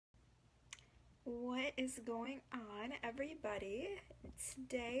What is going on, everybody? It's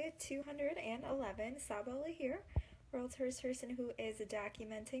day 211. Sabali here, world's first person who is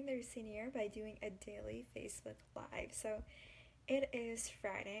documenting their senior year by doing a daily Facebook Live. So it is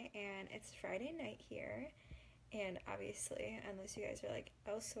Friday, and it's Friday night here. And obviously, unless you guys are like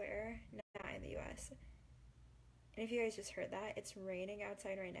elsewhere, not in the US. And if you guys just heard that, it's raining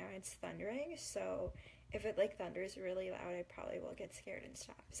outside right now and it's thundering. So if it like thunders really loud, I probably will get scared and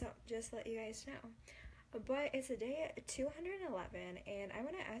stop. So just let you guys know. But it's a day 211, and I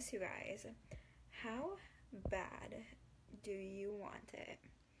want to ask you guys, how bad do you want it?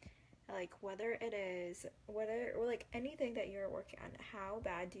 Like, whether it is, whether, or like anything that you're working on, how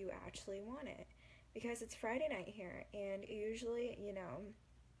bad do you actually want it? Because it's Friday night here, and usually,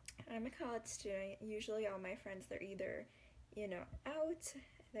 I'm a college student. Usually, all my friends, they're either, out,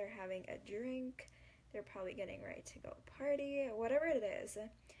 they're having a drink, they're probably getting ready to go party, whatever it is.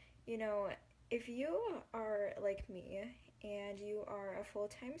 You know, if you are like me and you are a full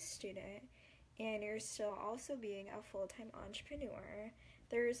time student and you're still also being a full time entrepreneur,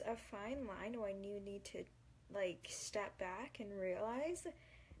 there's a fine line when you need to like step back and realize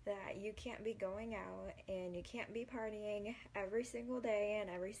that you can't be going out and you can't be partying every single day and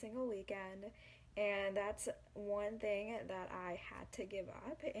every single weekend. And that's one thing that I had to give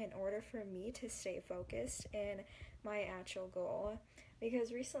up in order for me to stay focused in my actual goal.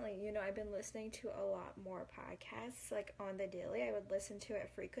 Because recently, I've been listening to a lot more podcasts, like on the daily. I would listen to it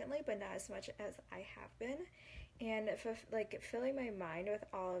frequently, but not as much as I have been. And like filling my mind with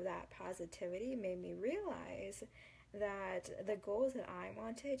all of that positivity made me realize that the goals that I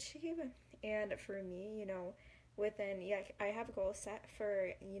want to achieve, and for me, I have goals set for,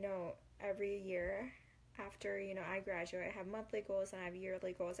 every year after, I graduate. I have monthly goals and I have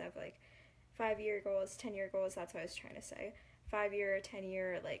yearly goals. I have like 5 year goals, 10 year goals. That's what I was trying to say. 5 year, 10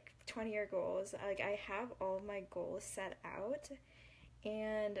 year, like 20 year goals. Like I have all of my goals set out.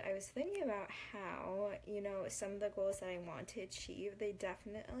 And I was thinking about how, some of the goals that I want to achieve, they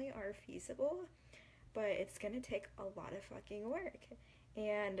definitely are feasible, but it's gonna take a lot of fucking work.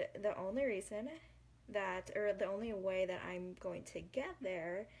 And the only reason or the only way that I'm going to get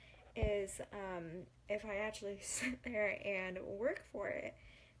there is if I actually sit there and work for it.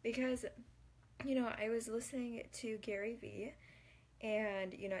 Because, I was listening to Gary Vee,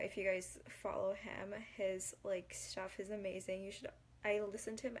 and, if you guys follow him, his, like, stuff is amazing. I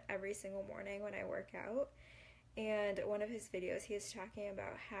listen to him every single morning when I work out. And one of his videos, he is talking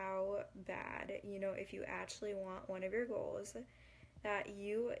about how bad, if you actually want one of your goals, that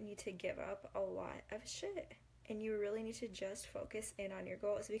you need to give up a lot of shit. And you really need to just focus in on your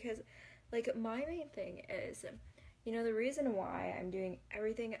goals. Because, like, my main thing is, the reason why I'm doing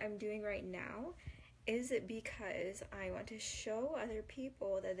everything I'm doing right now is because I want to show other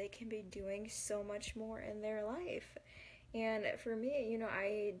people that they can be doing so much more in their life. And for me,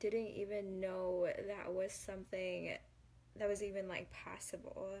 I didn't even know that was something that was even like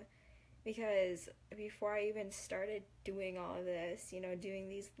possible, because before I even started doing all of this, doing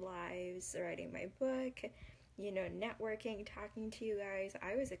these lives, writing my book, networking, talking to you guys,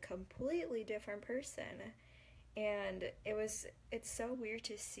 I was a completely different person. And it's so weird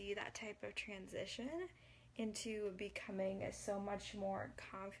to see that type of transition into becoming so much more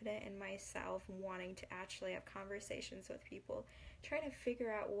confident in myself, wanting to actually have conversations with people, trying to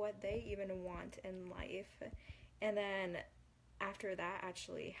figure out what they even want in life, and then after that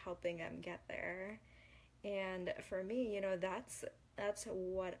actually helping them get there. And for me, that's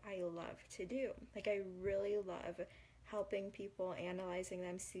what I love to do. Like I really love helping people, analyzing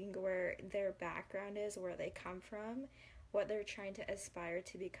them, seeing where their background is, where they come from, what they're trying to aspire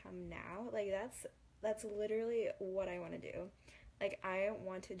to become now. Like that's literally what I want to do. Like I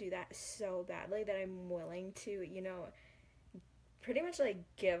want to do that so badly that I'm willing to, pretty much like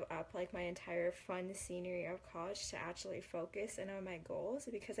give up like my entire fun senior year of college to actually focus in on my goals,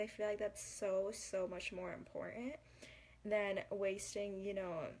 because I feel like that's so much more important than wasting,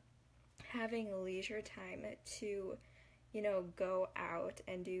 having leisure time to, go out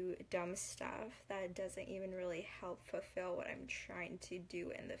and do dumb stuff that doesn't even really help fulfill what I'm trying to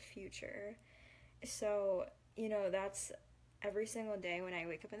do in the future. So, that's every single day when I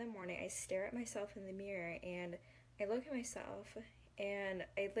wake up in the morning, I stare at myself in the mirror and I look at myself and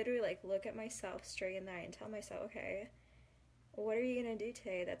I literally like look at myself straight in the eye and tell myself, okay, what are you gonna do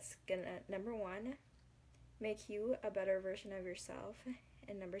today that's gonna, number one, make you a better version of yourself,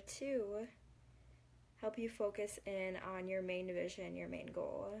 and number two, help you focus in on your main vision, your main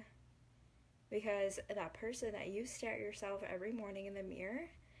goal. Because that person that you stare at yourself every morning in the mirror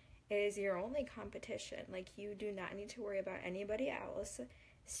is your only competition. Like, you do not need to worry about anybody else.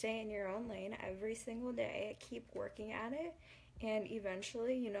 stay in your own lane every single day, keep working at it, and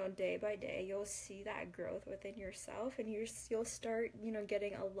eventually, day by day, you'll see that growth within yourself, and you'll start,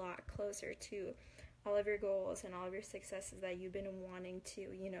 getting a lot closer to all of your goals and all of your successes that you've been wanting to,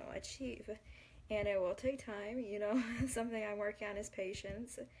 achieve. And it will take time, something I'm working on is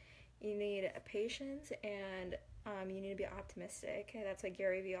patience. You need patience, and you need to be optimistic. That's what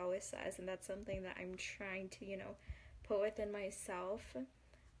Gary Vee always says, and that's something that I'm trying to, put within myself.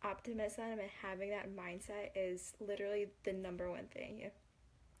 Optimism and having that mindset is literally the number one thing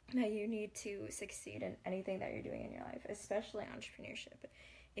that you need to succeed in anything that you're doing in your life, especially entrepreneurship.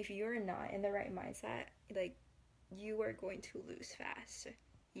 If you're not in the right mindset, like, you are going to lose fast.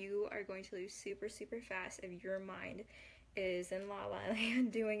 You are going to lose super, super fast if your mind is in la la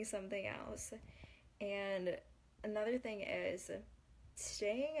land doing something else. And another thing is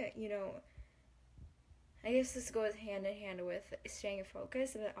staying, I guess this goes hand in hand with staying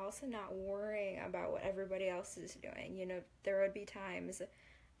focused, but also not worrying about what everybody else is doing. There would be times,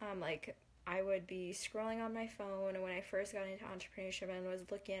 like, I would be scrolling on my phone when I first got into entrepreneurship and was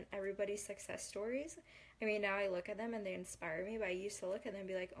looking at everybody's success stories. I mean, now I look at them and they inspire me, but I used to look at them and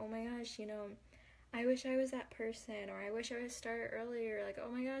be like, oh my gosh, I wish I was that person, or I wish I would start earlier, like,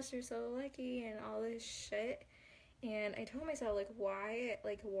 oh my gosh, they're so lucky, and all this shit. And I told myself, why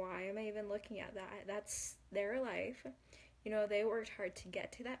am I even looking at that? That's their life. They worked hard to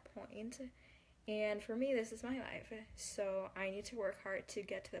get to that point. And for me, this is my life. So I need to work hard to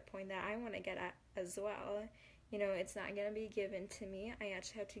get to the point that I want to get at as well. It's not going to be given to me. I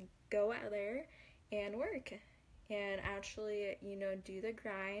actually have to go out there and work. And actually, do the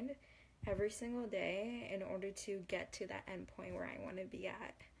grind every single day in order to get to that end point where I want to be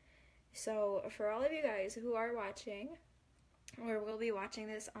at. So for all of you guys who are watching or will be watching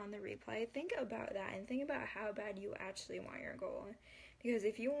this on the replay, think about that and think about how bad you actually want your goal. Because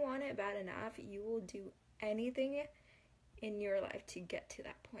if you want it bad enough, you will do anything in your life to get to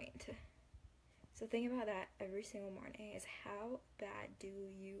that point. So think about that every single morning, is how bad do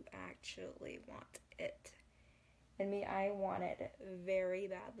you actually want it? And me, I want it very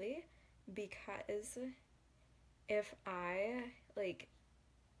badly, because if I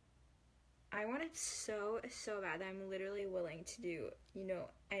want it so bad that I'm literally willing to do,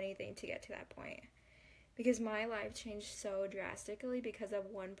 anything to get to that point. Because my life changed so drastically because of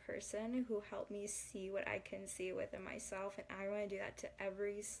one person who helped me see what I can see within myself. And I want to do that to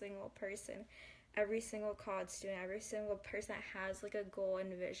every single person, every single college student, every single person that has a goal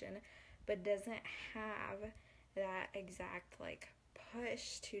and vision, but doesn't have that exact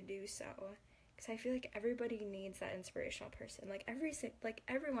push to do so. Because I feel like everybody needs that inspirational person.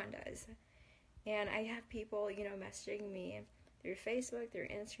 Everyone does. And I have people, messaging me through Facebook, through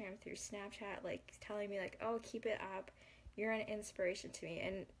Instagram, through Snapchat, telling me, oh, keep it up. You're an inspiration to me.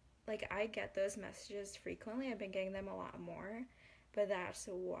 And, I get those messages frequently. I've been getting them a lot more. But that's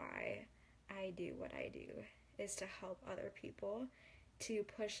why I do what I do, is to help other people, to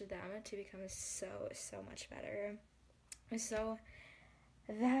push them to become so much better. So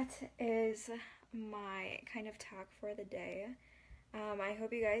that is my kind of talk for the day. I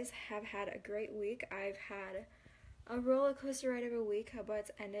hope you guys have had a great week. I've had a roller coaster ride of a week, but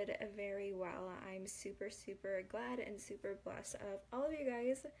it's ended very well. I'm super glad and super blessed of all of you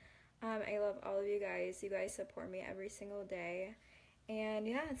guys. I love all of you guys. You guys support me every single day. And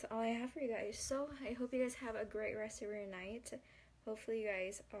yeah, that's all I have for you guys. So I hope you guys have a great rest of your night. Hopefully you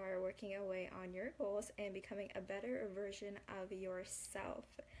guys are working away on your goals and becoming a better version of yourself.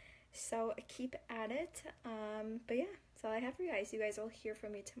 So keep at it. But yeah, that's all I have for you guys. You guys will hear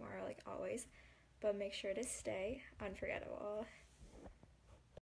from me tomorrow like always. But make sure to stay unforgettable.